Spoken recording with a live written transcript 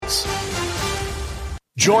Sports.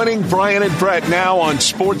 Joining Brian and Brett now on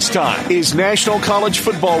Sportstime is National College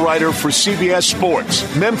Football writer for CBS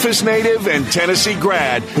Sports, Memphis native and Tennessee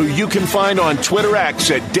grad, who you can find on Twitter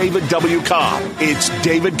X at David W. Cobb. It's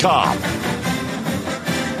David Cobb.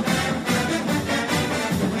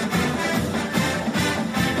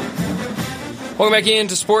 Welcome back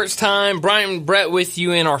into Sports Time. Brian and Brett with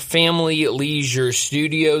you in our Family Leisure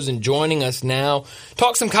Studios, and joining us now,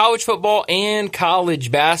 talk some college football and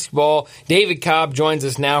college basketball. David Cobb joins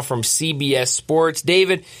us now from CBS Sports.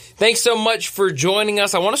 David, thanks so much for joining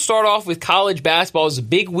us. I want to start off with college basketball. It was a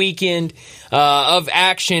big weekend of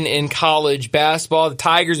action in college basketball. The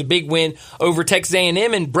Tigers, a big win over Texas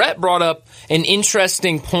A&M, and Brett brought up an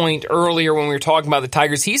interesting point earlier when we were talking about the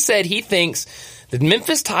Tigers. He said he thinks the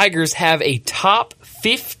Memphis Tigers have a top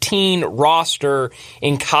 15 roster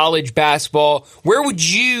in college basketball. Where would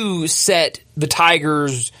you set the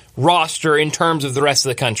Tigers roster in terms of the rest of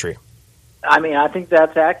the country? I mean, I think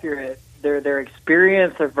that's accurate. They're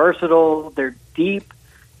experienced, they're versatile, they're deep,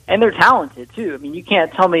 and they're talented too. I mean, you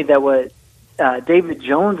can't tell me that what David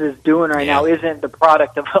Jones is doing right now isn't the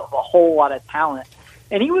product of a whole lot of talent.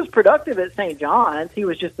 And he was productive at St. John's. He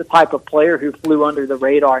was just the type of player who flew under the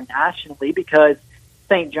radar nationally because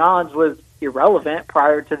St. John's was irrelevant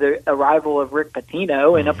prior to the arrival of Rick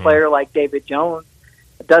Pitino, and a player like David Jones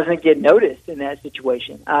doesn't get noticed in that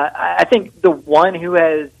situation. I think the one who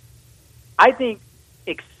has,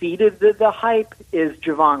 exceeded the hype is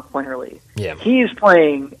Javon Quinterly. Yeah. He's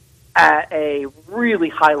playing at a really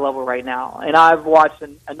high level right now, and I've watched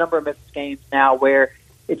a number of Memphis games now where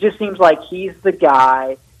it just seems like he's the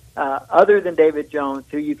guy, other than David Jones,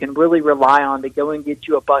 who you can really rely on to go and get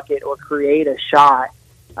you a bucket or create a shot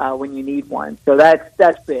when you need one. So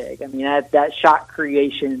that's big. I mean, that shot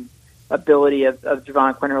creation ability of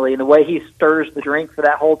Javon Quinterly and the way he stirs the drink for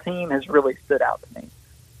that whole team has really stood out to me.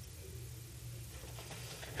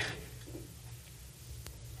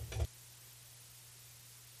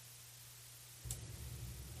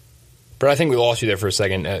 But I think we lost you there for a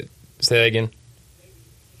second. Say that again.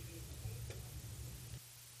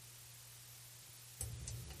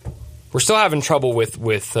 We're still having trouble with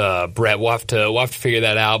Brett. We'll have to figure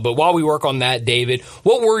that out. But while we work on that, David,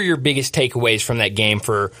 what were your biggest takeaways from that game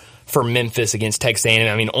for Memphis against Texas A&M?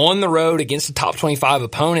 I mean, on the road against a top 25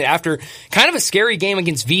 opponent after kind of a scary game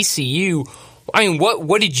against VCU. I mean,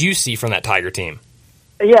 what did you see from that Tiger team?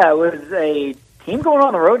 Yeah, it was a team going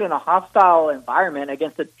on the road in a hostile environment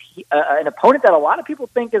against an opponent that a lot of people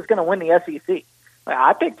think is going to win the SEC.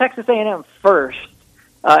 I picked Texas A&M first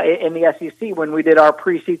in the SEC when we did our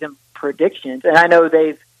preseason predictions, and I know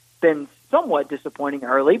they've been somewhat disappointing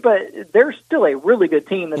early, but they're still a really good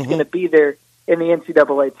team that's going to be there in the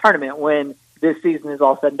NCAA tournament when this season is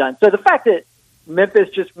all said and done. So the fact that Memphis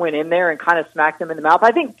just went in there and kind of smacked them in the mouth,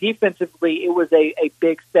 I think defensively it was a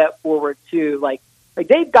big step forward too. Like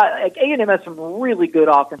they've got A&M has some really good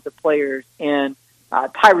offensive players in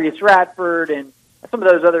Tyrese Radford and some of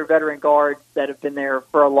those other veteran guards that have been there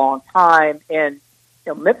for a long time, and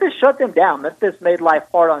Memphis shut them down. Memphis made life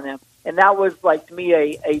hard on them. And that was, like, to me,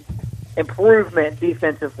 a improvement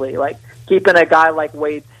defensively, like keeping a guy like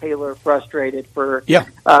Wade Taylor frustrated for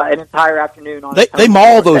an entire afternoon. They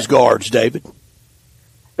maul those guards, David.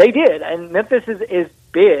 They did, and Memphis is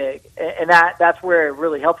big, and that's where it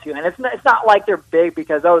really helps you. And it's not like they're big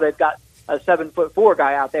because they've got a 7'4"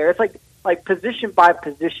 guy out there. It's like position by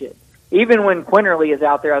position. Even when Quinterly is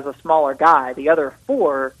out there as a smaller guy, the other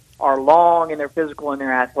four are long and they're physical and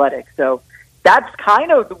they're athletic. So that's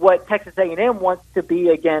kind of what Texas A&M wants to be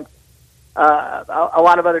against a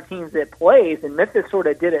lot of other teams it plays, and Memphis sort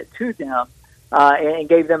of did it to them and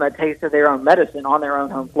gave them a taste of their own medicine on their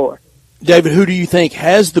own home floor. David, who do you think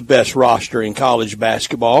has the best roster in college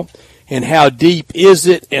basketball, and how deep is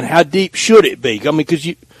it, and how deep should it be? I mean, because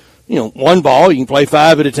you one ball, you can play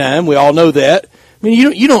 5 at a time. We all know that. I mean,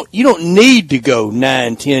 you don't need to go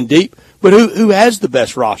 9, 10 deep. But who has the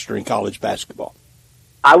best roster in college basketball?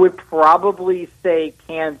 I would probably say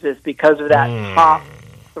Kansas because of that top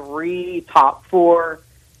 3, top 4,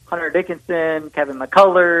 Hunter Dickinson, Kevin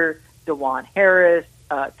McCullough, DeJuan Harris,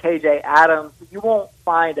 KJ Adams. You won't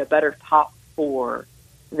find a better top 4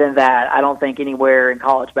 than that, I don't think, anywhere in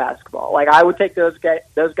college basketball. Like, I would take those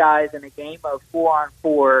guys in a game of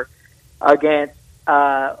 4-on-4 against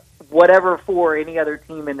whatever 4 any other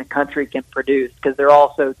team in the country can produce, because they're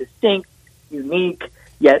all so distinct, unique,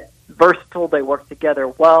 yet versatile. They work together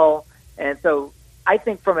well. And so I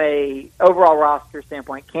think from a overall roster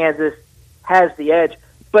standpoint, Kansas has the edge.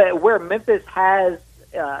 But where Memphis has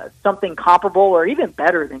something comparable or even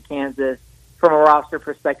better than Kansas from a roster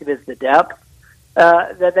perspective is the depth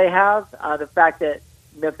that they have. The fact that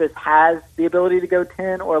Memphis has the ability to go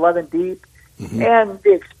 10 or 11 deep, and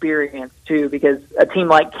the experience, too, because a team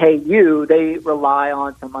like KU, they rely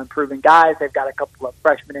on some unproven guys. They've got a couple of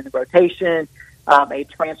freshmen in the rotation, a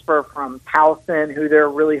transfer from Towson who they're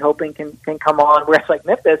really hoping can come on, whereas like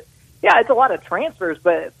Memphis, yeah, it's a lot of transfers,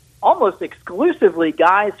 but almost exclusively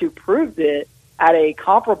guys who proved it at a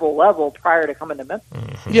comparable level prior to coming to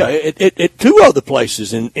Memphis. Yeah, at two other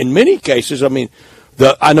places. In many cases, I mean,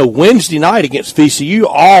 I know Wednesday night against VCU,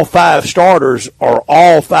 all 5 starters are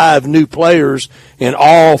all 5 new players, and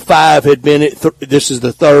all 5 had been this is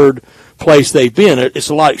the third place they've been. It's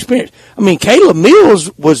a lot of experience. I mean, Caleb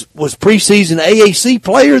Mills was preseason AAC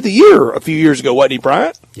Player of the Year a few years ago, wasn't he,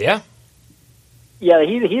 Bryant? Yeah. Yeah,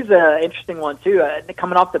 he's an interesting one, too.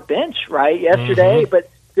 Coming off the bench, right, yesterday, but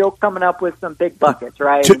still coming up with some big buckets,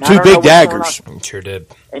 right? Two big daggers. Sure did.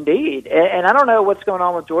 Indeed. And I don't know what's going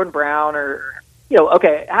on with Jordan Brown or –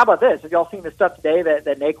 okay, how about this? Have y'all seen the stuff today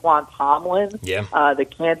that Naquan Tomlin, the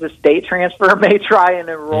Kansas State transfer, may try and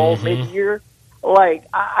enroll mid-year? Like,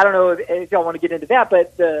 I don't know if y'all want to get into that,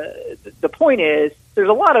 but the point is there's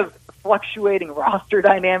a lot of fluctuating roster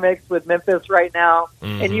dynamics with Memphis right now,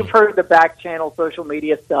 and you've heard the back channel social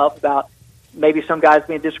media stuff about maybe some guys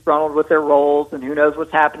being disgruntled with their roles, and who knows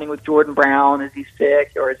what's happening with Jordan Brown. Is he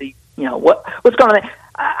sick, or is he, what's going on?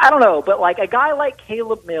 I don't know, but like a guy like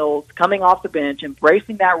Caleb Mills coming off the bench,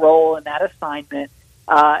 embracing that role and that assignment,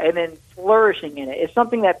 and then flourishing in it is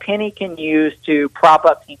something that Penny can use to prop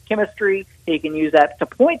up team chemistry. He can use that to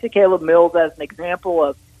point to Caleb Mills as an example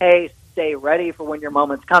of, hey, stay ready for when your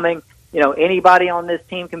moment's coming. Anybody on this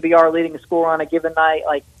team can be our leading scorer on a given night.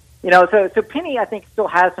 So Penny, I think, still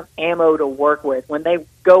has some ammo to work with when they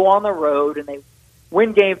go on the road and they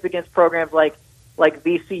win games against programs like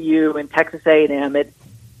VCU and Texas A&M.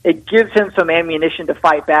 It gives him some ammunition to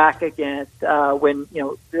fight back against when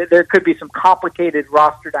there could be some complicated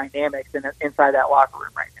roster dynamics inside that locker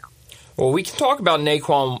room right now. Well, we can talk about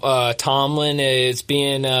Naquan Tomlin. It's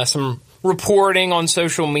been some reporting on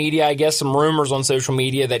social media, I guess some rumors on social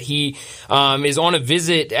media that he is on a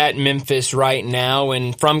visit at Memphis right now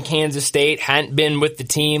and from Kansas State, hadn't been with the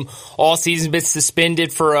team all season, been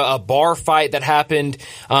suspended for a bar fight that happened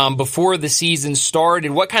before the season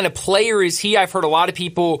started. What kind of player is he? I've heard a lot of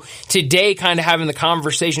people today kind of having the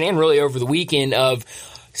conversation and really over the weekend of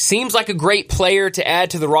seems like a great player to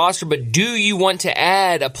add to the roster, but do you want to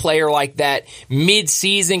add a player like that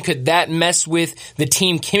mid-season? Could that mess with the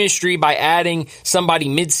team chemistry by adding somebody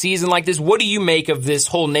mid-season like this? What do you make of this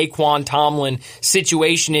whole Naquan Tomlin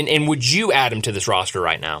situation, and would you add him to this roster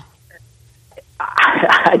right now?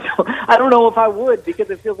 I don't know if I would, because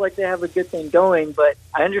it feels like they have a good thing going, but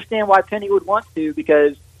I understand why Penny would want to,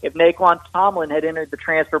 because if Naquan Tomlin had entered the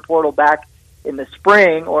transfer portal back in the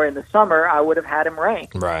spring or in the summer, I would have had him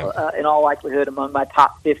ranked in all likelihood among my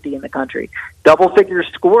top 50 in the country. Double-figure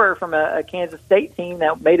scorer from a Kansas State team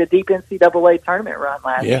that made a deep NCAA tournament run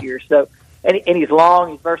last year. So, and he's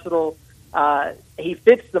long, he's versatile. He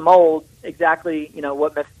fits the mold exactly,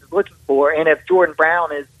 what Memphis is looking for. And if Jordan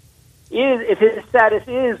Brown if his status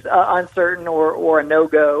is uncertain or a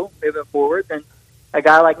no-go moving forward, then a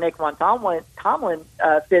guy like Naquan Tomlin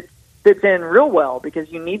fits in real well,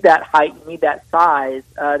 because you need that height, you need that size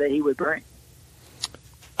that he would bring.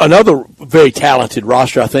 Another very talented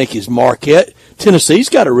roster, I think, is Marquette. Tennessee's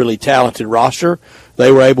got a really talented roster.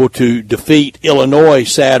 They were able to defeat Illinois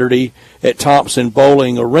Saturday at Thompson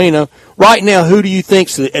Bowling Arena. Right now, who do you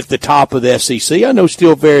think's at the top of the SEC? I know it's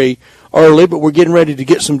still very early, but we're getting ready to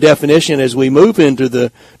get some definition as we move into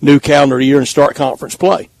the new calendar year and start conference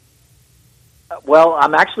play. Well,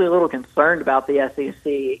 I'm actually a little concerned about the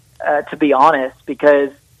SEC, to be honest, because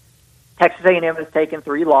Texas A&M has taken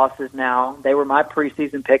 3 losses now. They were my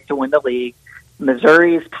preseason pick to win the league.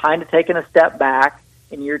 Missouri's kind of taken a step back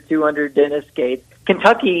in year 2 under Dennis Gates.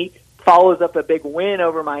 Kentucky follows up a big win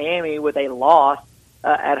over Miami with a loss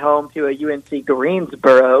at home to a UNC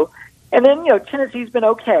Greensboro. And then, Tennessee's been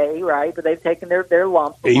okay, right? But they've taken their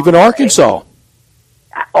lumps. Even Arkansas.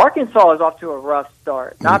 Arkansas is off to a rough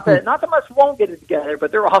start. Not that much won't get it together,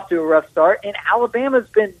 but they're off to a rough start. And Alabama's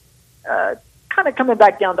been kind of coming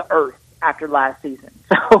back down to earth after last season.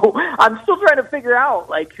 So I'm still trying to figure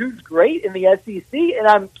out, who's great in the SEC, and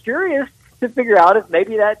I'm curious to figure out if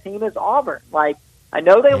maybe that team is Auburn. I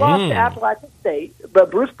know they lost to Appalachian State,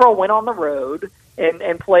 but Bruce Pearl went on the road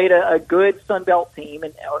and played a good Sun Belt team,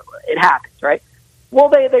 and it happens, right? Well,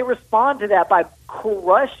 they respond to that by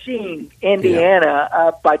crushing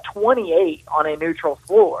Indiana by 28 on a neutral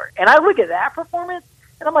floor. And I look at that performance,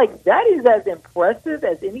 and I'm like, that is as impressive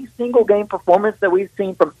as any single game performance that we've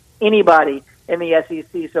seen from anybody in the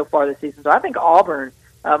SEC so far this season. So I think Auburn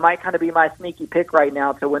might kind of be my sneaky pick right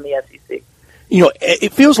now to win the SEC. You know,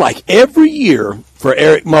 it feels like every year for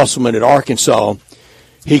Eric Musselman at Arkansas,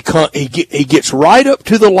 he gets right up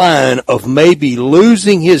to the line of maybe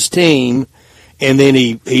losing his team, and then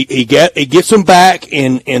he gets them back,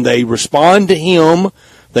 and they respond to him.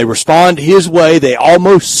 They respond his way. They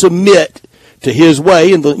almost submit to his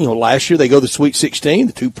way. And last year they go to the Sweet 16.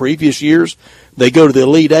 The 2 previous years they go to the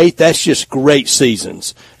Elite 8. That's just great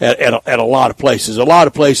seasons at a lot of places. A lot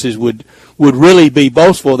of places would really be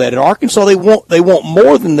boastful of that. At Arkansas, they want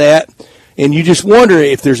more than that. And you just wonder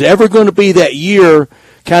if there's ever going to be that year,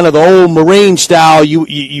 kind of the old Marine style.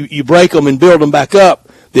 You break them and build them back up.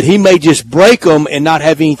 That he may just break them and not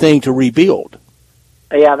have anything to rebuild.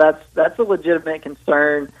 Yeah, that's a legitimate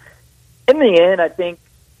concern. In the end, I think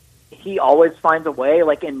he always finds a way.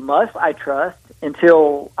 Like in Muss, I trust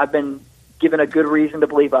until I've been given a good reason to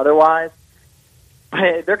believe otherwise.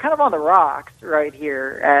 But they're kind of on the rocks right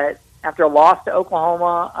here after a loss to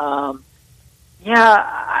Oklahoma.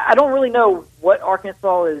 I don't really know what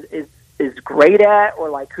Arkansas is great at, or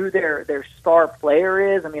like who their star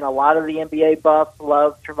player is. I mean, a lot of the NBA buffs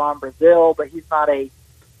love Trevon Brazile, but he's not a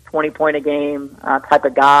 20-point a game type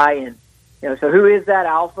of guy. And so who is that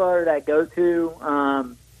alpha or that go-to?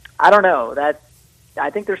 I don't know. I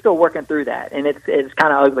think they're still working through that, and it's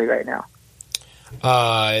kind of ugly right now.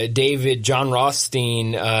 David, John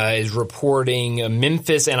Rothstein is reporting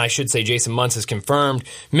Memphis, and I should say Jason Muntz has confirmed,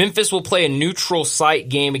 Memphis will play a neutral site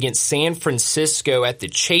game against San Francisco at the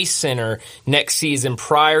Chase Center next season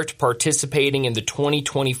prior to participating in the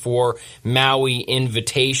 2024 Maui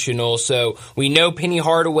Invitational. So we know Penny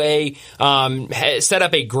Hardaway set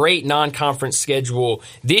up a great non-conference schedule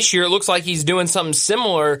this year. It looks like he's doing something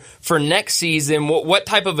similar for next season. What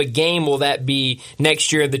type of a game will that be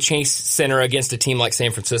next year at the Chase Center against a team like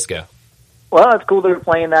San Francisco? Well, it's cool they're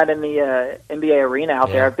playing that in the NBA arena out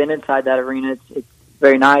there. I've been inside that arena. It's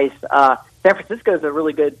very nice. San Francisco is a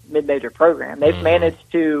really good mid-major program. They've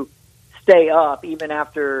managed to stay up even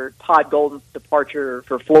after Todd Golden's departure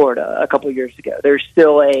for Florida a couple of years ago. They're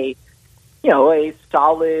still a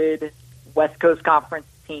solid West Coast Conference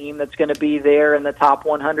team that's going to be there in the top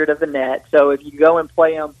 100 of the net. So if you go and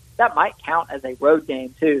play them, that might count as a road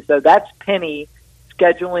game too. So that's Penny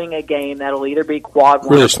scheduling a game that'll either be quad 1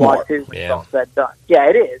 really or quad smart. 2 when it's all said and done. Yeah,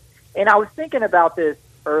 it is. And I was thinking about this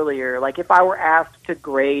earlier. Like, if I were asked to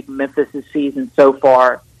grade Memphis' season so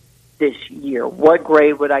far this year, what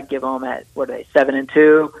grade would I give them at,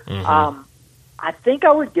 7-2? I think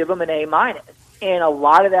I would give them an A-. And a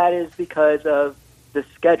lot of that is because of the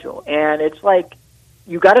schedule. And it's like,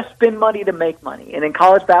 you got to spend money to make money. And in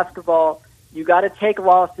college basketball, you got to take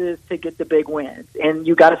losses to get the big wins, and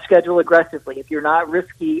you got to schedule aggressively. If you're not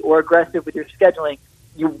risky or aggressive with your scheduling,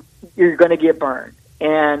 you're going to get burned.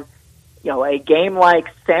 And a game like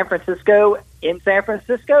San Francisco in San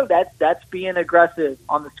Francisco, that's being aggressive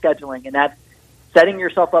on the scheduling, and that's setting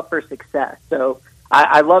yourself up for success. So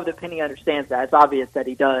I love that Penny understands that. It's obvious that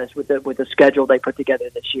he does with the schedule they put together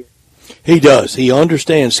this year. He does. He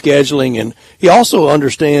understands scheduling, and he also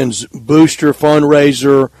understands booster,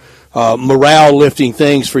 fundraiser, morale-lifting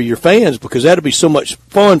things for your fans, because that'll be so much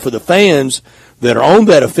fun for the fans that are on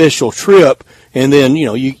that official trip. And then,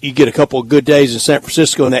 you get a couple of good days in San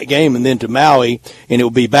Francisco in that game, and then to Maui, and it will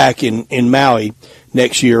be back in Maui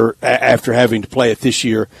next year after having to play it this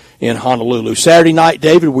year in Honolulu. Saturday night,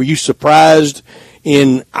 David, were you surprised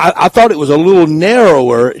I thought it was a little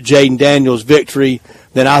narrower, Jaden Daniels' victory,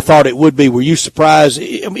 than I thought it would be. Were you surprised?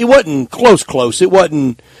 It wasn't close. It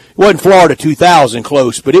wasn't Florida 2000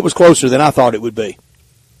 close, but it was closer than I thought it would be.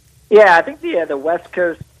 Yeah, I think the West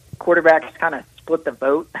Coast quarterbacks kind of split the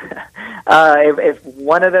vote. If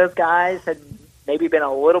one of those guys had maybe been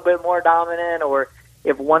a little bit more dominant, or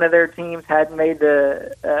if one of their teams hadn't made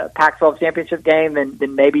the Pac-12 championship game,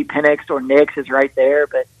 then maybe Penix or Nix is right there.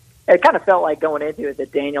 But it kind of felt like going into it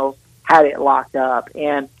that Daniels had it locked up.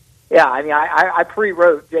 And, yeah, I mean, I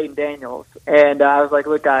pre-wrote Jaden Daniels, and I was like,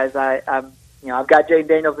 look, guys, I've got Jaden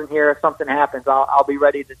Daniels in here. If something happens, I'll be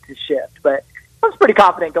ready to shift. But I was pretty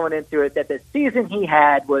confident going into it that the season he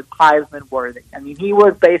had was Heisman worthy. I mean, he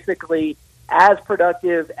was basically as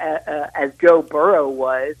productive as Joe Burrow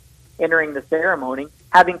was entering the ceremony,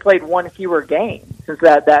 having played one fewer game since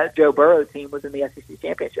that Joe Burrow team was in the SEC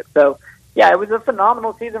championship. So, yeah, it was a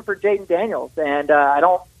phenomenal season for Jaden Daniels, and I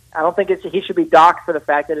don't think he should be docked for the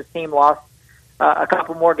fact that his team lost a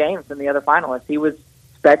couple more games than the other finalists. He was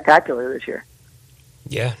spectacular this year.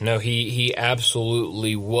 Yeah, no, he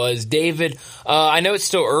absolutely was. David, I know it's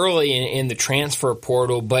still early in the transfer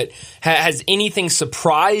portal, but has anything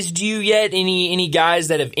surprised you yet? Any guys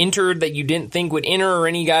that have entered that you didn't think would enter, or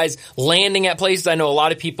any guys landing at places? I know a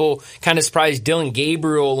lot of people kind of surprised Dylan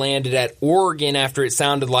Gabriel landed at Oregon after it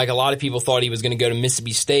sounded like a lot of people thought he was going to go to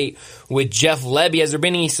Mississippi State with Jeff Lebby. Has there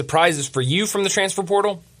been any surprises for you from the transfer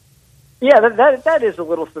portal? Yeah, that is a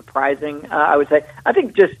little surprising, I would say. I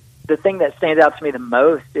think just the thing that stands out to me the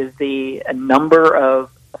most is the number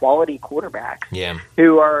of quality quarterbacks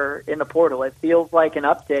who are in the portal. It feels like an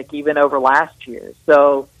uptick even over last year.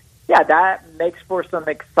 So, yeah, that makes for some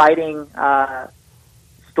exciting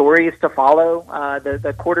stories to follow.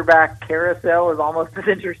 The quarterback carousel is almost as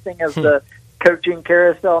interesting as the coaching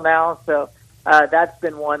carousel now. So that's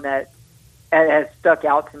been one that has stuck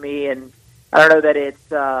out to me. And I don't know that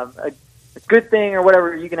it's a good thing or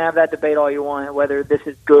whatever. You can have that debate all you want, whether this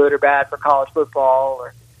is good or bad for college football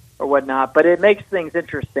or whatnot. But it makes things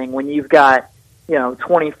interesting when you've got,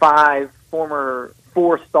 25 former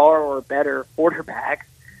 4-star or better quarterbacks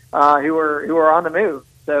who are on the move.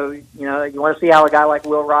 So, you want to see how a guy like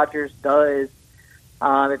Will Rogers does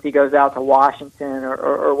if he goes out to Washington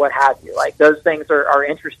or what have you. Like, those things are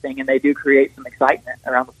interesting, and they do create some excitement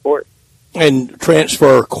around the sport. And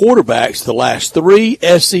transfer quarterbacks, the last 3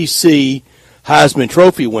 SEC Heisman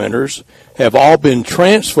Trophy winners have all been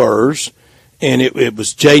transfers, and it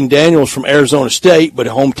was Jaden Daniels from Arizona State, but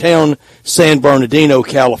hometown San Bernardino,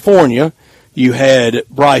 California. You had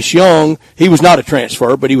Bryce Young. He was not a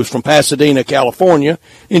transfer, but he was from Pasadena, California.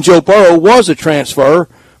 And Joe Burrow was a transfer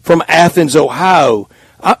from Athens, Ohio.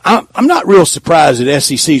 I'm not real surprised that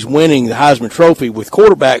SEC's winning the Heisman Trophy with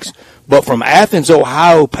quarterbacks, but from Athens,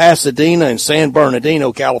 Ohio, Pasadena, and San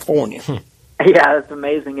Bernardino, California. Yeah, that's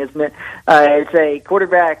amazing, isn't it? It's a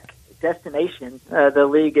quarterback destination, the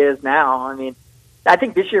league is now. I mean, I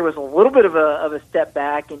think this year was a little bit of a step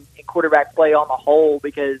back in quarterback play on the whole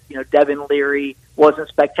because, Devin Leary wasn't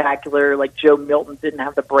spectacular. Like, Joe Milton didn't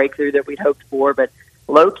have the breakthrough that we'd hoped for, but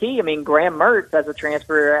low-key, I mean, Graham Mertz, as a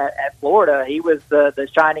transfer at Florida, he was the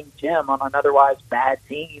shining gem on an otherwise bad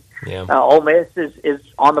team. Yeah. Ole Miss is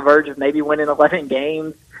on the verge of maybe winning 11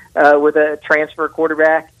 games with a transfer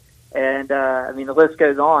quarterback. And, the list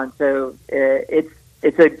goes on. So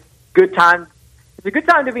it's a good time. It's a good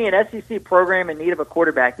time to be an SEC program in need of a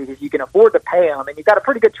quarterback because you can afford to pay them, and you've got a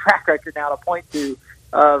pretty good track record now to point to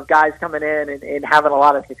of guys coming in and having a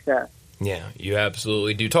lot of success. Yeah, you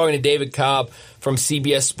absolutely do. Talking to David Cobb from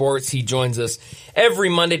CBS Sports. He joins us every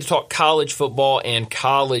Monday to talk college football and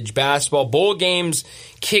college basketball. Bowl games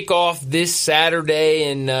kick off this Saturday,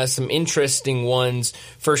 and some interesting ones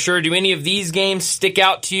for sure. Do any of these games stick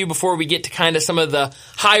out to you before we get to kind of some of the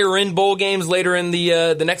higher-end bowl games later in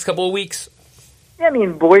the next couple of weeks? Yeah, I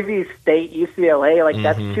mean, Boise State, UCLA,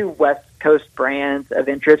 that's 2 West Coast brands of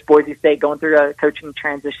interest. Boise State going through a coaching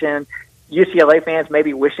transition. UCLA fans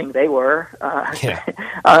maybe wishing they were.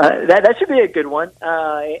 That should be a good one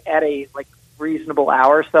at a reasonable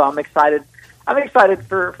hour. So I'm excited.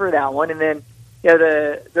 For that one. And then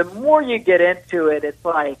the more you get into it, it's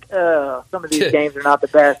like some of these games are not the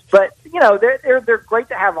best. But they're great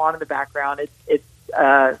to have on in the background. It's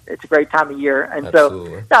a great time of year. And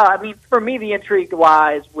Absolutely. So I mean, for me, the intrigue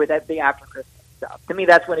lies with the after Christmas stuff. To me,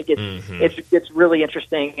 that's when it gets really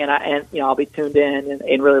interesting, and I'll be tuned in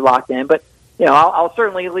and really locked in. But I'll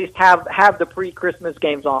certainly at least have the pre-Christmas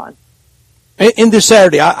games on. And this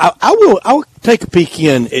Saturday, I'll take a peek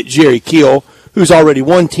in at Jerry Kill, who's already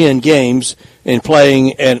won 10 games and playing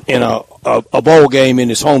in a bowl game in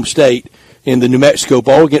his home state in the New Mexico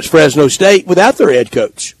Bowl against Fresno State without their head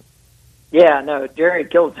coach. Yeah, no, Jerry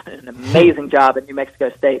Kill's done an amazing job at New Mexico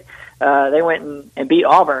State. They went and beat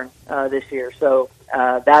Auburn this year, so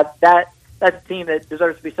that's a team that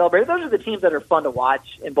deserves to be celebrated. Those are the teams that are fun to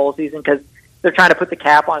watch in bowl season because they're trying to put the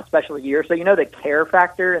cap on a special year. So the care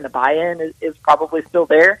factor and the buy-in is probably still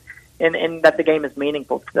there, and that the game is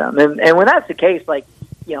meaningful to them. And when that's the case, a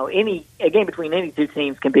game between any 2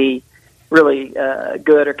 teams can be really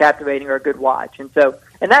good or captivating or a good watch. And so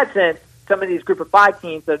in that sense, some of these group of 5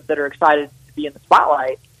 teams that are excited to be in the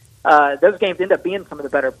spotlight, those games end up being some of the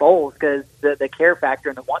better bowls because the care factor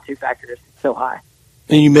and the want-to factor is so high.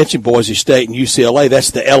 And you mentioned Boise State and UCLA.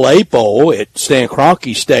 That's the L.A. Bowl at Stan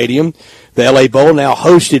Kroenke Stadium. The L.A. Bowl now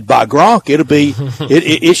hosted by Gronk. It'll be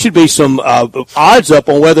it should be some odds up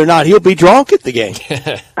on whether or not he'll be drunk at the game.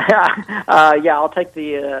 Yeah, I'll take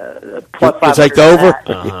the plus 500. Take the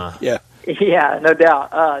over. Yeah, no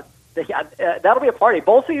doubt. That'll be a party.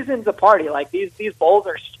 Bowl season's a party. These bowls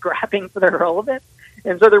are scrapping for their relevance,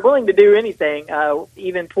 and so they're willing to do anything.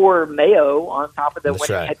 Even poor Mayo on top of the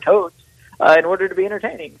winning head coach in order to be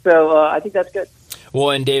entertaining. So I think that's good.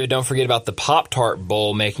 Well, and David, don't forget about the Pop-Tart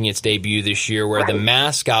Bowl making its debut this year, where the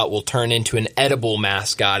mascot will turn into an edible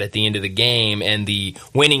mascot at the end of the game, and the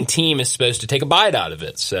winning team is supposed to take a bite out of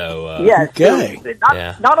it. So okay. So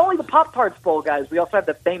not only the Pop-Tarts Bowl, guys, we also have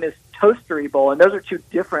the famous Toastery Bowl, and those are two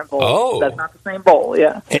different bowls. Oh. That's not the same bowl,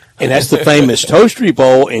 yeah. And that's the famous Toastery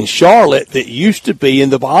Bowl in Charlotte that used to be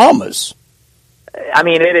in the Bahamas. I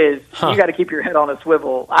mean, it is. You got to keep your head on a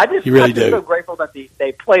swivel. I'm so grateful that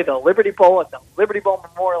they play the Liberty Bowl at the Liberty Bowl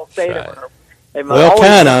Memorial Stadium. Right. Well,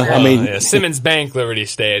 kind of. I mean, Simmons Bank Liberty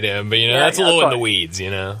Stadium, but that's a little in the weeds,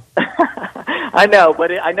 I know,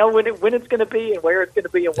 but I know when it's going to be and where it's going to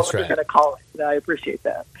be and what they're going to call it. And I appreciate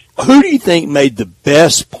that. Who do you think made the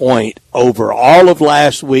best point over all of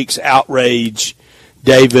last week's outrage,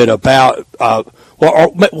 David? About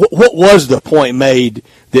what was the point made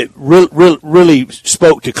that really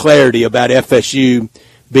spoke to clarity about FSU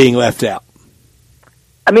being left out?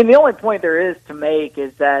 I mean, the only point there is to make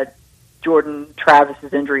is that Jordan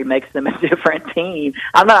Travis's injury makes them a different team.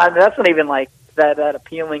 That's not even like that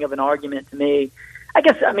appealing of an argument to me. I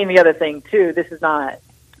guess, I mean, the other thing, too, this is not,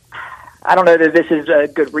 I don't know that this is a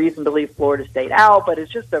good reason to leave Florida State out, but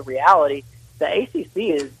it's just a reality. The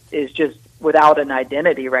ACC is just without an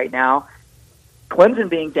identity right now. Clemson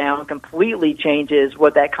being down completely changes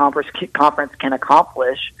what that conference can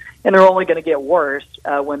accomplish, and they're only going to get worse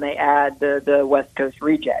when they add the West Coast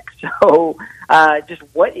rejects. So just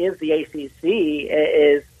what is the ACC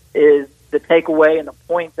is the takeaway and the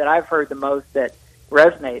point that I've heard the most that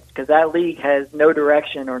resonates, because that league has no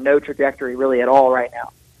direction or no trajectory really at all right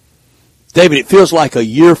now. David, it feels like a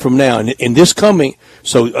year from now, and in this coming,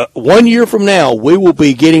 1 year from now, we will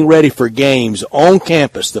be getting ready for games on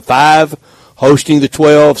campus, the 5 hosting the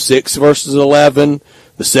 12, 6 versus 11,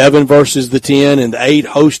 the 7 versus the 10, and the 8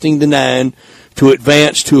 hosting the 9 to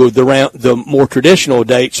advance to the more traditional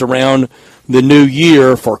dates around the new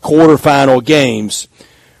year for quarterfinal games.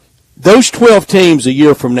 Those 12 teams a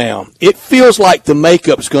year from now, it feels like the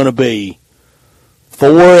makeup's going to be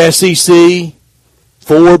 4 SEC,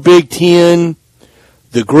 4 Big Ten,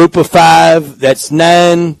 the group of 5, that's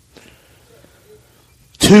 9,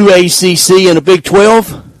 2 ACC, and a Big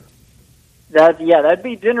 12? That'd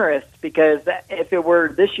be generous, because if it were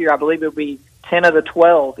this year, I believe it would be 10 of the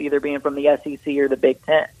 12 either being from the SEC or the Big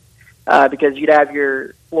Ten, because you'd have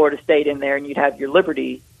your Florida State in there and you'd have your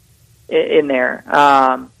Liberty in there.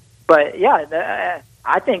 But,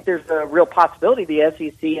 I think there's a real possibility the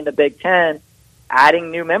SEC and the Big Ten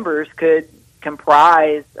adding new members could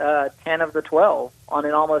comprise 10 of the 12 on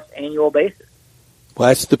an almost annual basis. Well,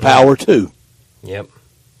 that's the power, too. Yep.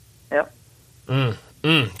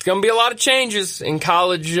 It's going to be a lot of changes in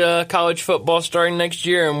college football starting next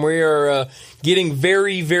year, and we are getting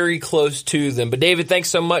very, very close to them. But, David, thanks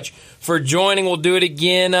so much for joining. We'll do it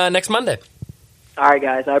again next Monday. All right,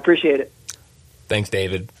 guys. I appreciate it. Thanks,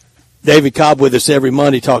 David. David Cobb with us every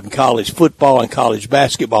Monday talking college football and college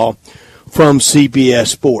basketball from CBS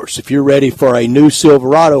Sports. If you're ready for a new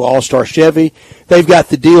Silverado All-Star Chevy, they've got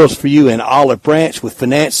the deals for you in Olive Branch with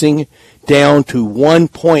financing down to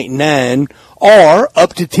 1.9 or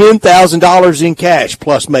up to $10,000 in cash,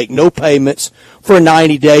 plus make no payments for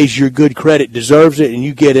 90 days. Your good credit deserves it, and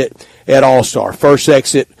you get it at All-Star. First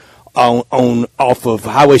exit off of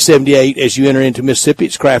Highway 78 as you enter into Mississippi.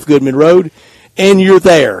 It's Kraft Goodman Road, and you're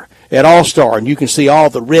there at All-Star, and you can see all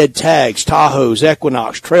the red tags, Tahoes,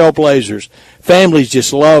 Equinox, Trailblazers. Families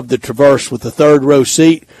just love the Traverse with the third row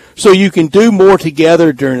seat, so you can do more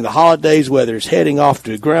together during the holidays, whether it's heading off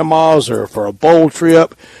to grandma's or for a bowl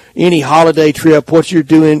trip, any holiday trip, what you're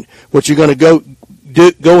going to go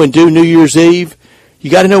and do New Year's Eve. You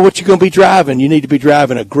got to know what you're going to be driving. You need to be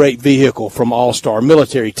driving a great vehicle from All-Star.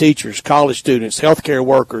 Military, teachers, college students, healthcare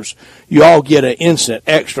workers, you all get an instant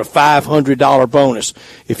extra $500 bonus.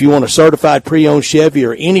 If you want a certified pre-owned Chevy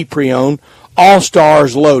or any pre-owned,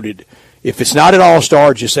 All-Star's loaded. If it's not at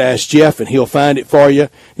All-Star, just ask Jeff and he'll find it for you.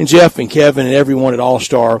 And Jeff and Kevin and everyone at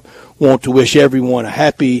All-Star want to wish everyone a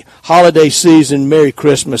happy holiday season, Merry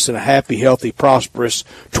Christmas, and a happy, healthy, prosperous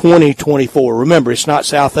 2024. Remember, it's not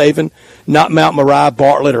South Haven, not Mount Moriah,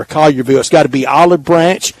 Bartlett, or Collierville. It's got to be Olive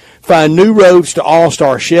Branch. Find new roads to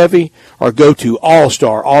All-Star Chevy or go to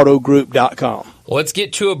allstarautogroup.com. Let's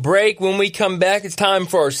get to a break. When we come back, it's time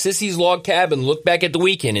for our Sissy's Log Cabin look back at the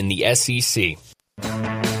weekend in the SEC.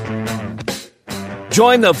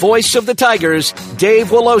 Join the voice of the Tigers, Dave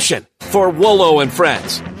Woloshin, for Wolo and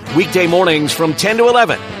Friends. Weekday mornings from 10 to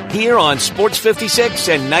 11 here on Sports 56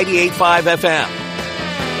 and 98.5 FM.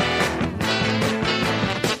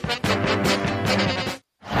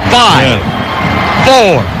 5,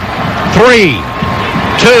 4, 3,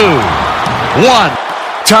 2, 1.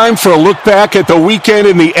 Time for a look back at the weekend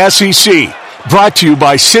in the SEC. Brought to you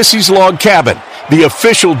by Sissy's Log Cabin, the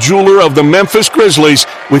official jeweler of the Memphis Grizzlies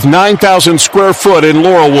with 9,000 square foot in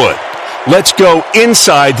Laurelwood. Let's go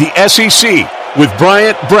inside the SEC with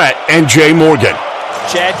Bryant, Brett, and Jay Morgan.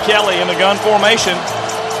 Chad Kelly in the gun formation.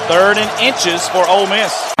 3rd and inches for Ole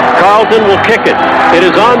Miss. Carlton will kick it. It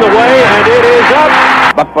is on the way, and it is up.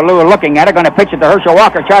 Buck Bellew looking at it, going to pitch it to Herschel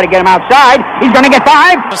Walker, try to get him outside. He's going to get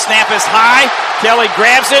 5. The snap is high. Kelly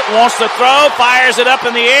grabs it, wants to throw, fires it up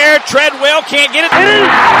in the air. Treadwell can't get it. It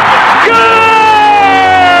is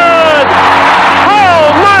good! Oh,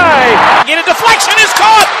 my! Get a deflection is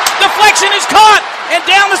caught! Deflection is caught! And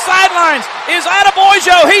down the sidelines is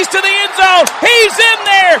Adebayo. He's to the end zone. He's in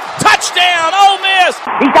there. Touchdown, Ole Miss.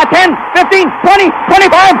 He's got 10, 15, 20,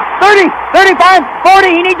 25, 30, 35, 40.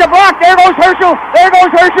 He needs a block. There goes Herschel. There goes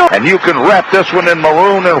Herschel. And you can wrap this one in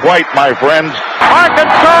maroon and white, my friends.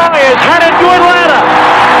 Arkansas is headed to Atlanta.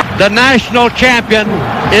 The national champion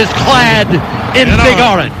is clad in big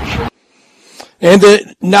orange. And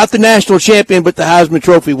not the national champion, but the Heisman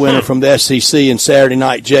Trophy winner from the SEC in Saturday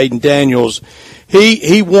night, Jaden Daniels.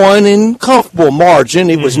 He won in comfortable margin.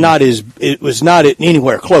 It was not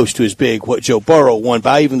anywhere close to as big what Joe Burrow won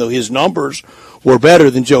by, even though his numbers were better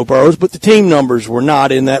than Joe Burrow's, but the team numbers were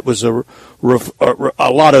not, and that was a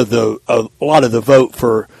lot of the vote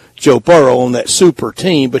for Joe Burrow on that super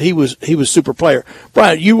team. But he was super player.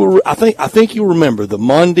 Brian, I think you remember the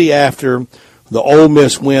Monday after the Ole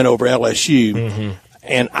Miss win over LSU,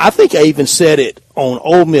 and I think I even said it on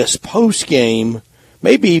Ole Miss post game,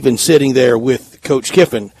 maybe even sitting there with Coach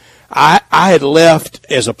Kiffin. I had left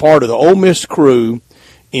as a part of the Ole Miss crew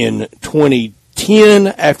in 2010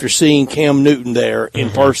 after seeing Cam Newton there in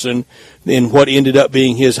person in what ended up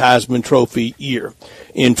being his Heisman Trophy year.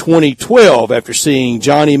 In 2012 after seeing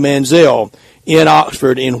Johnny Manziel in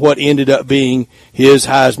Oxford in what ended up being his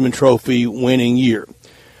Heisman Trophy winning year.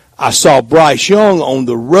 I saw Bryce Young on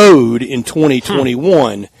the road in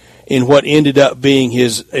 2021 in what ended up being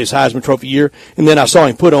his Heisman Trophy year, and then I saw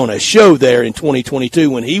him put on a show there in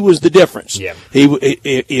 2022 when he was the difference. Yeah.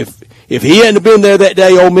 If he hadn't been there that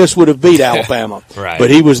day, Ole Miss would have beat Alabama. Right.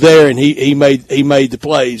 But he was there and he made the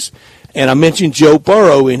plays. And I mentioned Joe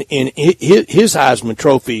Burrow in his Heisman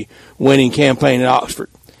Trophy winning campaign at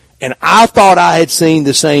Oxford, and I thought I had seen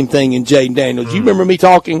the same thing in Jaden Daniels. Do you remember me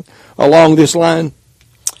talking along this line?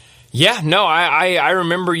 Yeah, no, I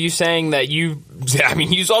remember you saying that you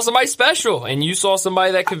saw somebody special, and you saw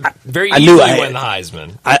somebody that could very easily win the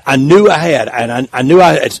Heisman. I knew I had, and I knew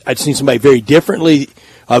I'd seen somebody very different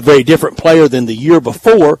player than the year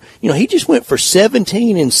before. You know, he just went for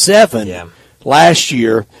 17-7 last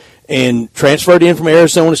year and transferred in from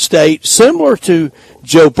Arizona State, similar to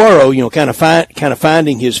Joe Burrow. You know, kind of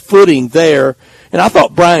finding his footing there. And I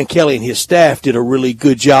thought Brian Kelly and his staff did a really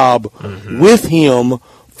good job with him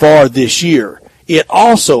for this year. It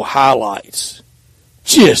also highlights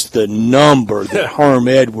just the number that Herm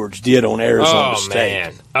Edwards did on Arizona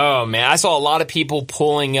State. Oh man! I saw a lot of people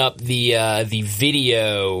pulling up the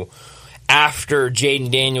video after Jaden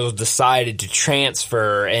Daniels decided to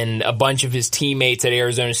transfer, and a bunch of his teammates at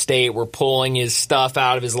Arizona State were pulling his stuff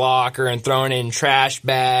out of his locker and throwing it in trash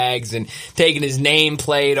bags and taking his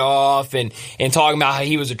nameplate off and talking about how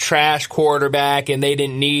he was a trash quarterback and they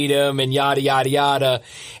didn't need him and yada, yada, yada.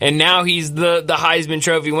 And now he's the Heisman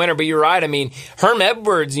Trophy winner. But you're right. I mean, Herm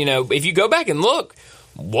Edwards, you know, if you go back and look,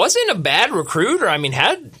 wasn't a bad recruiter. I mean,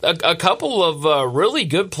 had a couple of really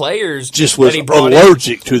good players. Just was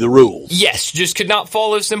allergic to the rules. Yes, just could not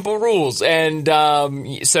follow simple rules. And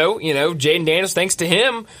so, you know, Jaden Daniels, thanks to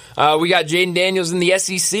him, we got Jaden Daniels in the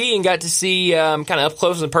SEC and got to see kind of up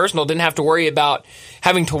close and personal. Didn't have to worry about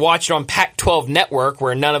having to watch it on Pac-12 Network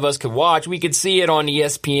where none of us could watch. We could see it on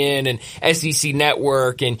ESPN and SEC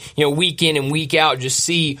Network and, you know, week in and week out, just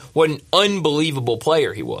see what an unbelievable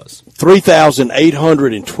player he was.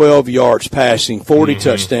 3,812 yards passing, 40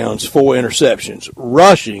 touchdowns, 4 interceptions.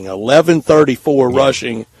 Rushing, 1,134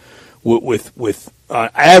 rushing with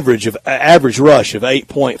average rush of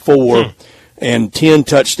 8.4 and 10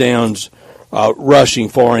 touchdowns rushing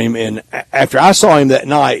for him. And after I saw him that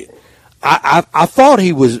night, I thought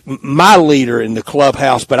he was my leader in the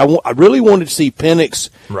clubhouse, but I really wanted to see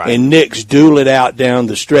Penix and Nix duel it out down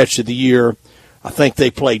the stretch of the year. I think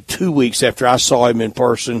they played 2 weeks after I saw him in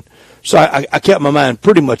person. So I kept my mind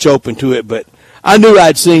pretty much open to it, but I knew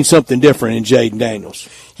I'd seen something different in Jaden Daniels.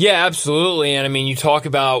 Yeah, absolutely. And, I mean, you talk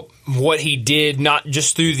about what he did, not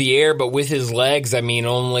just through the air, but with his legs. I mean,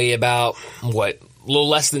 only about, little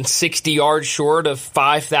less than 60 yards short of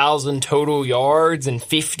 5,000 total yards and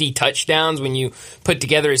 50 touchdowns when you put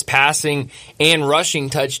together his passing and rushing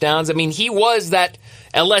touchdowns. I mean, he was that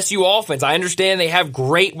LSU offense. I understand they have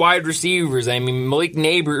great wide receivers. I mean, Malik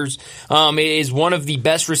Neighbors is one of the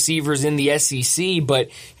best receivers in the SEC, but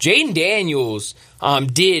Jaden Daniels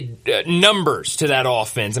did numbers to that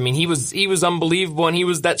offense. I mean, he was unbelievable, and he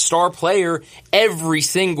was that star player every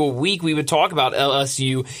single week. We would talk about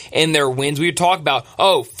LSU and their wins. We would talk about,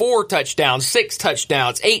 4 touchdowns, 6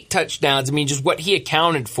 touchdowns, 8 touchdowns. I mean, just what he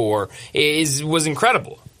accounted for was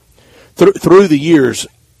incredible. Through the years,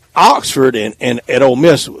 Oxford and at Ole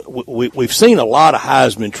Miss, we've seen a lot of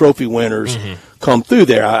Heisman Trophy winners come through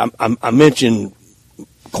there. I mentioned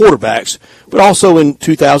quarterbacks, but also in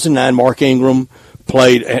 2009, Mark Ingram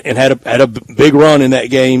played and had a big run in that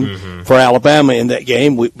game for Alabama. In that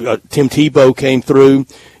game, Tim Tebow came through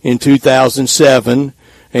in 2007,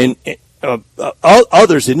 and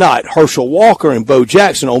others did not. Herschel Walker and Bo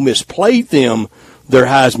Jackson, Ole Miss played them their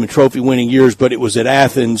Heisman Trophy winning years, but it was at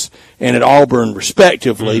Athens and at Auburn,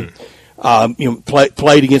 respectively.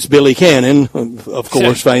 Played against Billy Cannon, of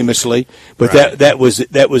course, famously, but right. that was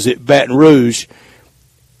at Baton Rouge.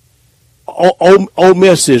 Ole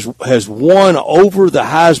Miss has won over the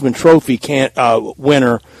Heisman Trophy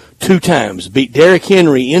winner 2 times. Beat Derrick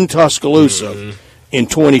Henry in Tuscaloosa in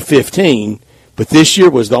 2015, but this year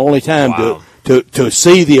was the only time to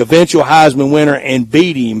see the eventual Heisman winner and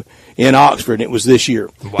beat him in Oxford, and it was this year.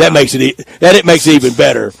 Wow. That makes it even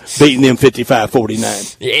better, beating them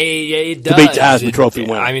 55-49. Yeah, it does. To beat the Heisman Trophy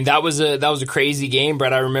winner. I mean, that was a crazy game,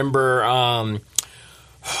 Brett. I remember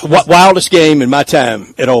wildest game in my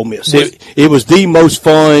time at Ole Miss. It was the most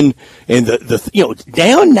fun, and the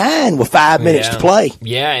down 9 with 5 minutes to play.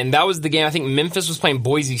 Yeah, and that was the game. I think Memphis was playing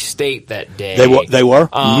Boise State that day. They were.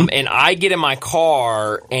 And I get in my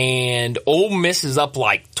car, and Ole Miss is up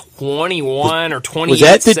like 21 or 28. Was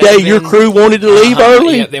that the day your crew wanted to leave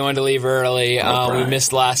early? Yeah, they wanted to leave early. We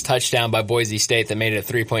missed the last touchdown by Boise State that made it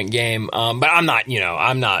a 3-point game. But I'm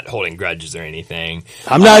not holding grudges or anything.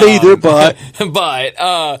 I'm not either, but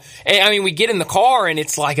I mean, we get in the car and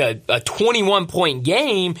it's like a 21-point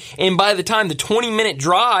game, and by the time the 20-minute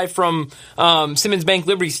drive from Simmons Bank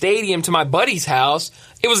Liberty Stadium to my buddy's house,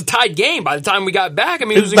 it was a tied game by the time we got back. I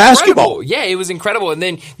mean, it was incredible. Basketball. Yeah, it was incredible. And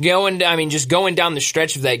then going down the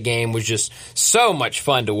stretch of that game was just so much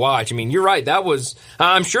fun to watch. I mean, you're right. That was,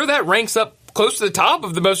 I'm sure that ranks up close to the top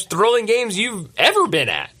of the most thrilling games you've ever been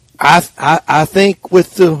at. I think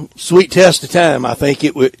with the sweet test of time, I think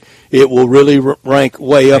it will really rank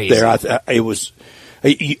way up there.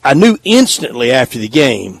 I knew instantly after the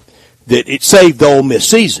game that it saved the Ole Miss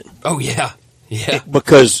season. Oh yeah.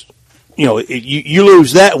 Because you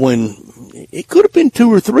lose that one, it could have been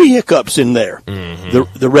 2 or 3 hiccups in there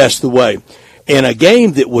the rest of the way. And a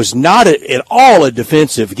game that was not at all a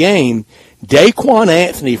defensive game, Daquan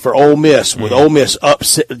Anthony for Ole Miss, with Ole Miss up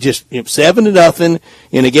just 7-0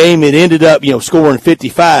 in a game it ended up scoring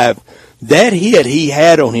 55. That hit he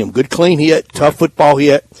had on him, good clean hit, tough football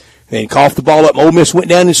hit, and coughed the ball up. Ole Miss went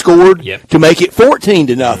down and scored to make it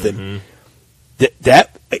 14-0.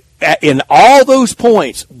 That in all those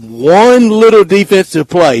points, one little defensive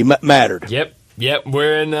play mattered. Yep.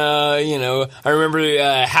 We're in, I remember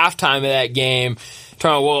halftime of that game.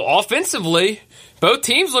 Offensively, both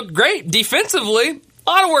teams looked great. Defensively, a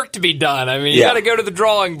lot of work to be done. I mean, you got to go to the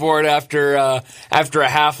drawing board after a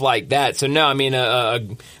half like that. So, no, I mean,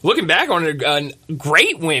 looking back on it, a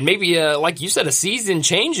great win. Maybe, like you said, a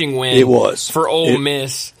season-changing win. It was. For Ole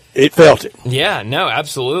Miss. It felt it. Yeah, no,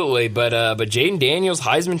 absolutely. But Jaden Daniels,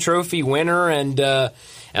 Heisman Trophy winner, and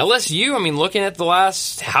LSU, I mean, looking at the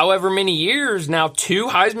last however many years, now 2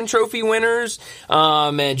 Heisman Trophy winners,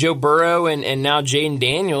 and Joe Burrow and now Jaden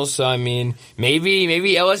Daniels. So, I mean, maybe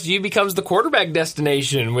LSU becomes the quarterback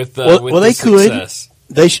destination with they success.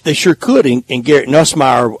 Could. They sure could. And Garrett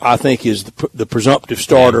Nussmeier, I think, is the presumptive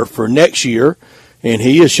starter for next year, and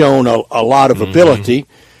he has shown a lot of ability.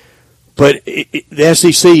 But the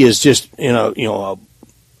SEC is just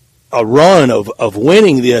a run of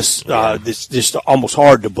winning this. This just almost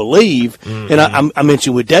hard to believe. And I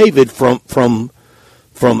mentioned with David from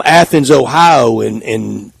Athens, Ohio,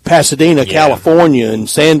 and Pasadena, California, and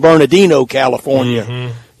San Bernardino,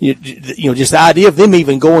 California. Just the idea of them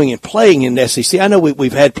even going and playing in the SEC. I know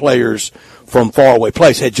we've had players from faraway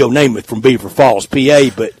places. Had Joe Namath from Beaver Falls, PA,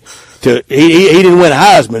 but. He didn't win a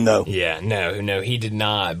Heisman, though. Yeah, no, he did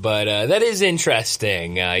not. But that is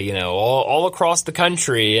interesting. All across the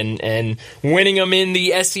country and winning them in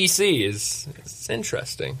the SEC is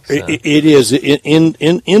interesting. So. It is in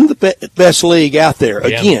the best league out there.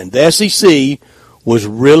 Again, the SEC was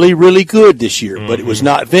really, really good this year, but it was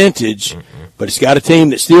not vintage. But it's got a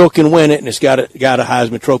team that still can win it, and it's got a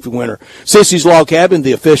Heisman Trophy winner. Sissy's Log Cabin,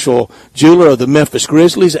 the official jeweler of the Memphis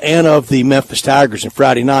Grizzlies and of the Memphis Tigers. And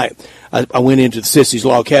Friday night, I went into the Sissy's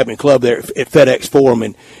Log Cabin Club there at FedEx Forum,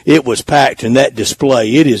 and it was packed. And that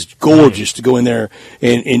display, it is gorgeous to go in there.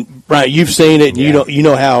 And Brian, you've seen it, and you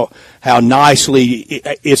know how nicely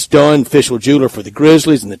it's done. Official jeweler for the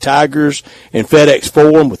Grizzlies and the Tigers, and FedEx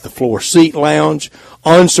Forum with the floor seat lounge.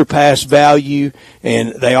 Unsurpassed value,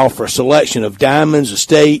 and they offer a selection of diamonds,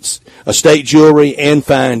 estate jewelry, and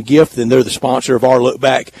fine gift. And they're the sponsor of our Look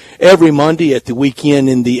Back every Monday at the weekend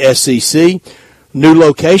in the SEC. New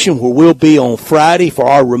location where we'll be on Friday for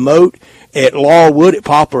our remote at Lawwood at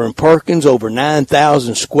Poplar and Perkins, over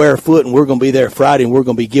 9,000 square foot, and we're going to be there Friday, and we're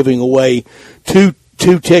going to be giving away two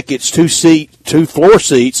tickets, two floor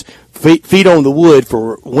seats, feet on the wood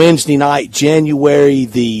for Wednesday night, January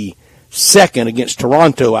the 2nd against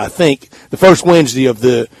Toronto, I think, the first Wednesday of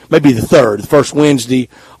maybe the 3rd, the first Wednesday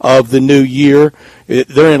of the new year.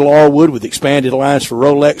 They're in Larwood with expanded lines for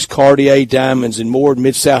Rolex, Cartier, diamonds, and more.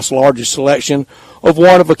 Mid-South's largest selection of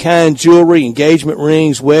one-of-a-kind jewelry, engagement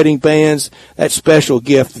rings, wedding bands, that special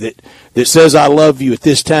gift that says I love you at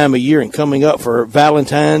this time of year and coming up for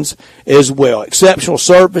Valentine's as well. Exceptional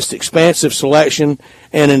service, expansive selection,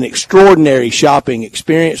 and an extraordinary shopping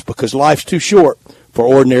experience because life's too short for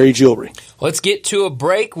ordinary jewelry. Let's get to a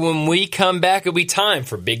break. When we come back, it'll be time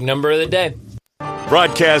for Big Number of the Day.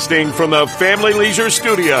 Broadcasting from the Family Leisure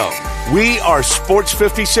Studio, we are Sports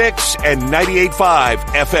 56 and 98.5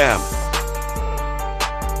 FM.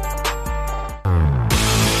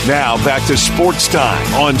 Now back to Sports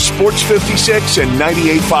Time on Sports 56 and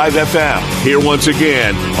 98.5 FM. Here once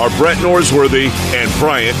again are Brett Norsworthy and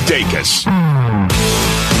Bryant Dacus.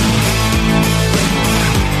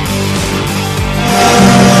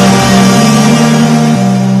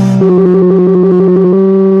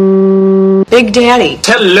 Big Daddy.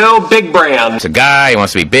 Hello, Big Brown. It's a guy, he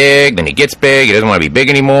wants to be big, then he gets big, he doesn't want to be big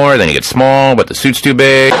anymore, then he gets small, but the suit's too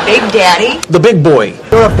big. Big Daddy. The big boy.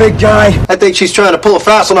 You're a big guy. I think she's trying to pull a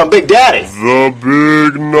fast one on Big Daddy. The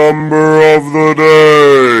big number of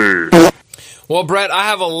the day. Well, Brett, I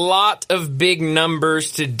have a lot of big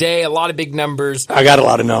numbers today, a lot of big numbers. I got a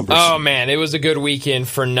lot of numbers. Oh, man, it was a good weekend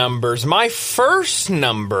for numbers. My first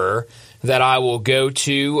number that I will go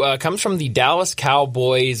to comes from the Dallas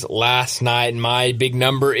Cowboys last night, and my big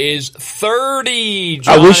number is 30.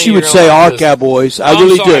 Johnny, I wish you would say our Cowboys. I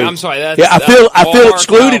really do. I'm sorry. I feel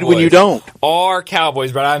excluded Cowboys. when you don't. Our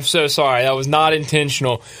Cowboys, but I'm so sorry. That was not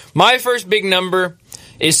intentional. My first big number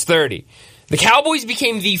is 30. The Cowboys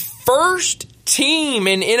became the first team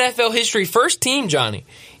in NFL history, Johnny,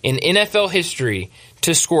 in NFL history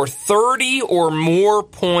to score 30 or more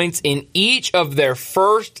points in each of their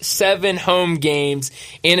first 7 home games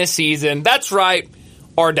in a season. That's right.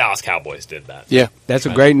 Our Dallas Cowboys did that. Yeah, that's a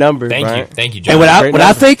great number. Thank you, John. And when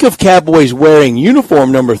I think of Cowboys wearing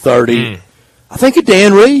uniform number 30, I think of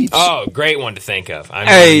Dan Reeves. Oh, great one to think of.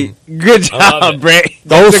 Hey, good job, Brett.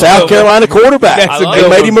 The old South Carolina quarterback. They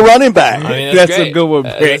made him a running back. That's a good one,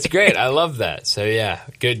 Brett. That's great. I love that. So, yeah,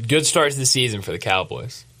 good start to the season for the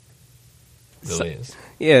Cowboys. Really is.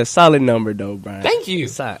 Yeah, solid number though, Brian. Thank you.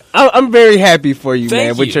 I'm very happy for you,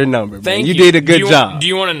 man, with your number. Thank you. You did a good job. Do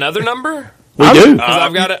you want another number? We do. Because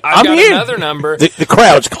I've got another number. The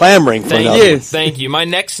crowd's clamoring for another. Yes. Thank you. My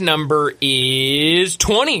next number is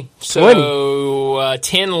 20. So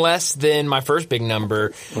 10 less than my first big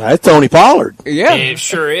number. That's Tony Pollard. Yeah. It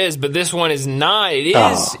sure is, but this one is not. It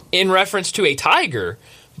is in reference to a Tiger,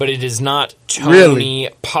 but it is not Tony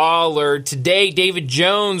Pollard. Today, David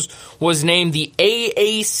Jones was named the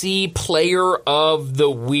AAC Player of the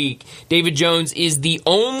Week. David Jones is the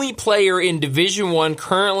only player in Division I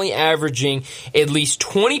currently averaging at least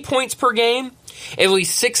 20 points per game, at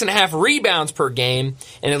least 6.5 rebounds per game,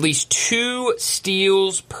 and at least 2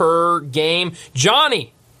 steals per game.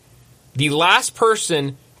 Johnny, the last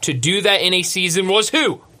person to do that in a season was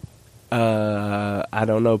who? I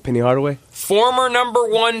don't know. Penny Hardaway? Former number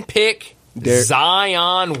 1 pick,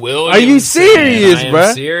 Zion Williamson. Are you serious, bro? I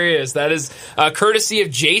am serious. That is courtesy of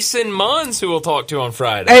Jason Munns, who we'll talk to on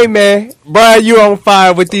Friday. Hey, man. Brian, you're on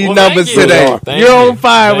fire with these numbers today. You're on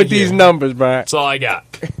fire with these numbers, Brian. That's all I got.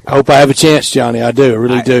 I hope I have a chance, Johnny. I do. I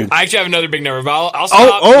really do. I actually have another big number, but I'll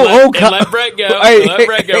stop and let Brett go. Let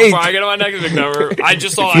Brett go before I get to my next big number. I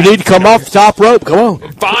just saw you need to come off the top rope. Come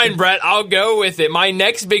on. Fine, Brett. I'll go with it. My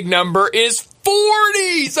next big number is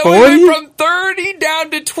 40. So 40? we went from 30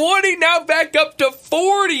 down to 20, now back up to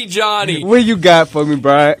 40, Johnny. What you got for me,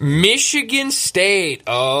 Brian? Michigan State.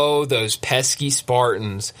 Oh, those pesky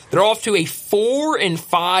Spartans. They're off to a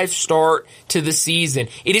 4-5 start to the season.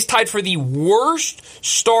 It is tied for the worst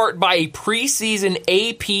start by a preseason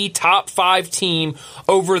AP top 5 team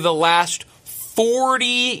over the last 40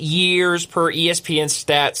 years per ESPN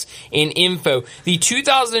stats and info. The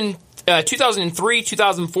 2003,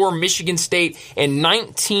 2004 Michigan State and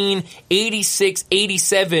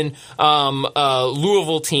 1986-87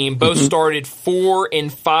 Louisville team both started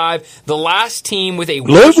 4-5. The last team with a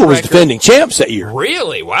Louisville was defending champs that year.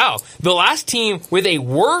 Really? Wow. The last team with a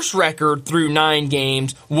worse record through 9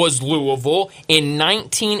 games was Louisville in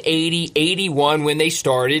 1980-81 when they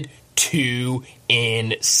started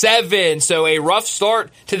 2-7. So a rough start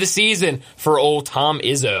to the season for old Tom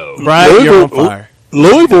Izzo. Brian, you're on fire.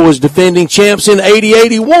 Louisville was defending champs in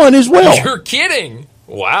 80-81 as well. You're kidding.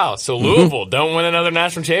 Wow. So Louisville, don't win another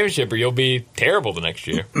national championship or you'll be terrible the next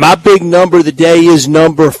year. My big number of the day is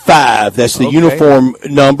number 5. That's the uniform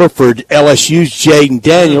number for LSU's Jaden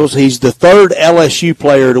Daniels. He's the 3rd LSU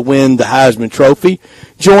player to win the Heisman Trophy,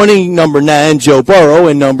 joining number 9, Joe Burrow,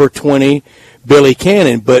 and number 20, Billy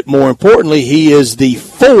Cannon. But more importantly, he is the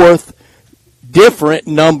 4th different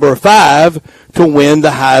number 5 to win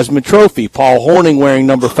the Heisman Trophy. Paul Hornung, wearing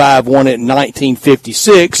number 5, won it in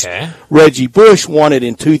 1956. Okay. Reggie Bush won it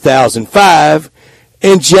in 2005.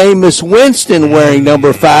 And Jameis Winston, wearing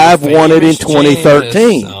number 5, won it in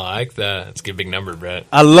 2013. I like that. That's a good big number, Brett.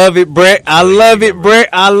 I love it, Brett. I love it, Brett.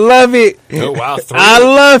 I love it. Oh, wow. 3. I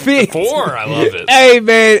love it. 4. I love it. Hey,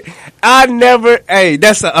 man.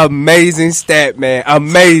 That's an amazing stat, man.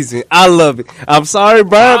 Amazing. I love it. I'm sorry,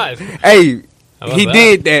 Brian. 5. Hey. He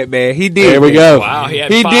did that, man. He did. There we go. Wow, he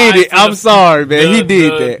did it. I'm sorry, man. He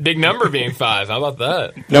did that. Big number being 5. How about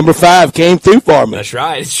that? Number 5 came through for me. That's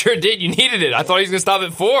right. It sure did. You needed it. I thought he was going to stop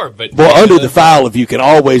at 4. But well, under the file of you can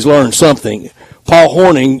always learn something. Paul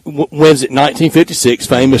Hornung wins it in 1956,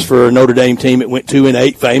 famous for a Notre Dame team that went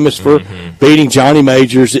 2-8, famous for beating Johnny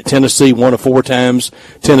Majors at Tennessee 1 of 4 times.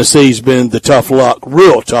 Tennessee's been the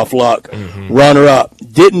real tough luck runner-up.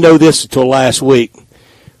 Didn't know this until last week.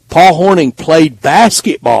 Paul Hornung played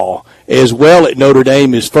basketball as well at Notre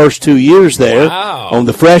Dame his first 2 years there. Wow. On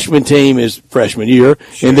the freshman team his freshman year,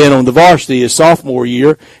 and then on the varsity his sophomore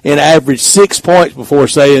year, and averaged 6 points before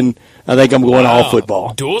saying, I think I'm going all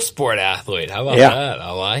football. Dual sport athlete. How about that?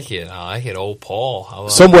 I like it. Old Paul.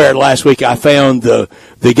 Somewhere last week I found the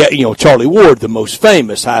Charlie Ward, the most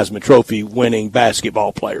famous Heisman Trophy winning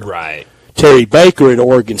basketball player. Right. Terry Baker at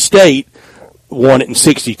Oregon State won it in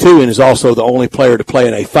 62 and is also the only player to play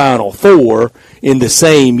in a Final Four in the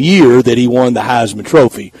same year that he won the Heisman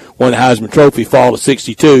Trophy. Won the Heisman Trophy fall of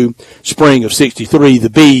 62, spring of 63. The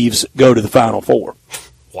Beavs go to the Final Four.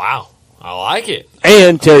 Wow. I like it.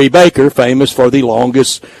 And Terry Baker, famous for the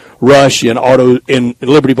longest rush in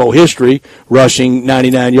Liberty Bowl history, rushing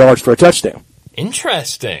 99 yards for a touchdown.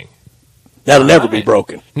 Interesting. That'll never be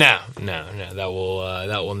broken. No. That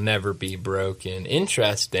will never be broken.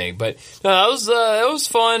 Interesting, but no, that was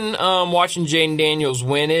fun watching Jaden Daniels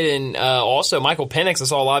win it, and also Michael Penix. I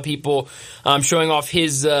saw a lot of people showing off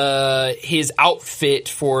his outfit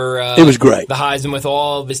for it was great. The Heisman with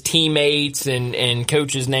all of his teammates and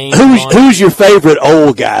coaches' names. Who's your favorite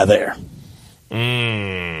old guy there?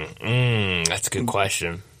 That's a good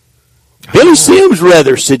question. Billy Sims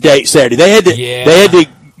rather sedate Saturday. They had to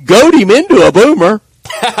goad him into a boomer.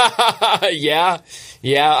 Yeah.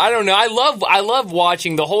 I don't know. I love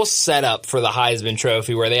watching the whole setup for the Heisman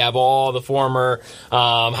Trophy, where they have all the former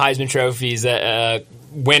Heisman Trophies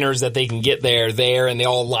winners that they can get there, and they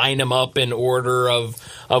all line them up in order of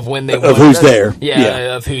when they won. Of who's there.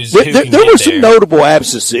 Yeah, of who's there were some notable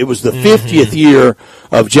absences. It was the 50th year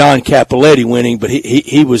of John Cappelletti winning, but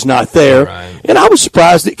he was not there. Right. And I was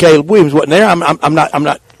surprised that Caleb Williams wasn't there. I'm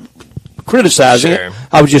not criticizing it.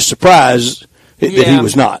 I was just surprised that he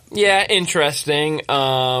was not. Yeah, interesting.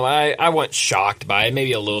 I wasn't shocked by it.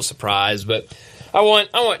 Maybe a little surprised, but I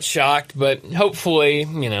wasn't shocked. But hopefully,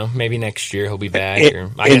 maybe next year he'll be back.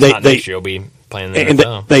 Next year he'll be playing the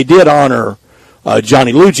NFL. And they did honor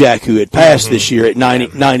Johnny Lujak, who had passed this year at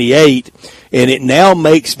 98, and it now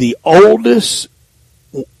makes the oldest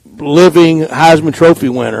living Heisman Trophy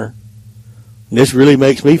winner. And this really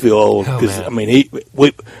makes me feel old because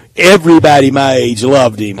everybody my age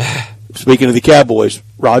loved him. Speaking of the Cowboys,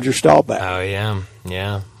 Roger Staubach. Oh,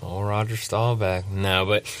 yeah. Old Roger Staubach. No,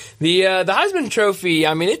 but the Heisman Trophy,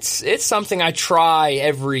 I mean, it's something I try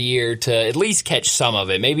every year to at least catch some of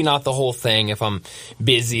it. Maybe not the whole thing if I'm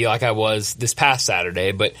busy like I was this past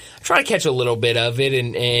Saturday, but I try to catch a little bit of it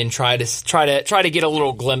and try to get a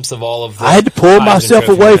little glimpse of all of the I had to pull Heisman myself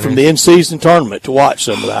Trophy away winners. from the in-season tournament to watch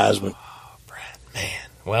some of the Heisman.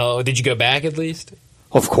 Well, did you go back at least?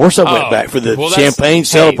 Of course I went back for the champagne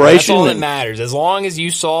celebration. That's all that matters. As long as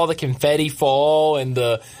you saw the confetti fall and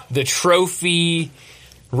the trophy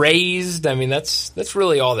raised, I mean, that's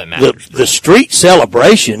really all that matters. The street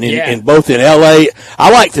celebration in both in L.A. I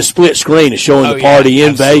like the split screen of showing the party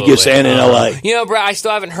in Vegas and in L.A. You know, Brett, I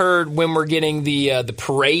still haven't heard when we're getting the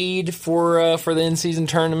parade for the in-season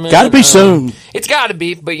tournament. Got to be soon. It's got to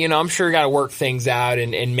be, but I'm sure got to work things out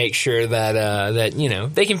and make sure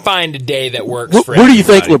that they can find a day that works for everybody. Where do you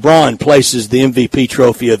think LeBron places the MVP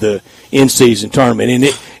trophy of the in-season tournament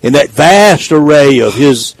in that vast array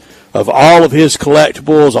of all of his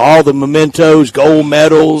collectibles, all the mementos, gold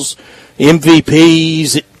medals,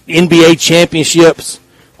 MVPs, NBA championships?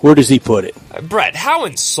 Where does he put it? Brett, how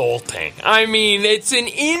insulting. I mean, it's an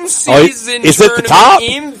in-season is it the top?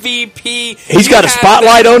 MVP. He's got a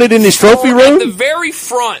spotlight on it in his trophy room? At the very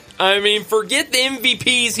front. I mean, forget the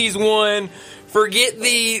MVPs he's won. Forget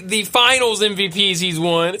the finals MVPs he's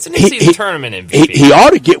won. It's an in-season tournament MVP. He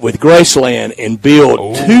ought to get with Graceland and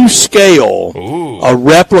build to scale a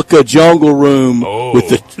replica jungle room with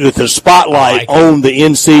the spotlight on the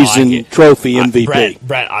in-season trophy MVP.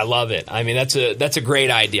 Brett, I love it. I mean, that's a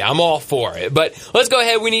great idea. I'm all for it. But let's go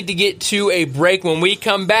ahead. We need to get to a break. When we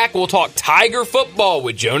come back, we'll talk Tiger football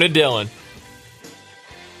with Jonah Dillon.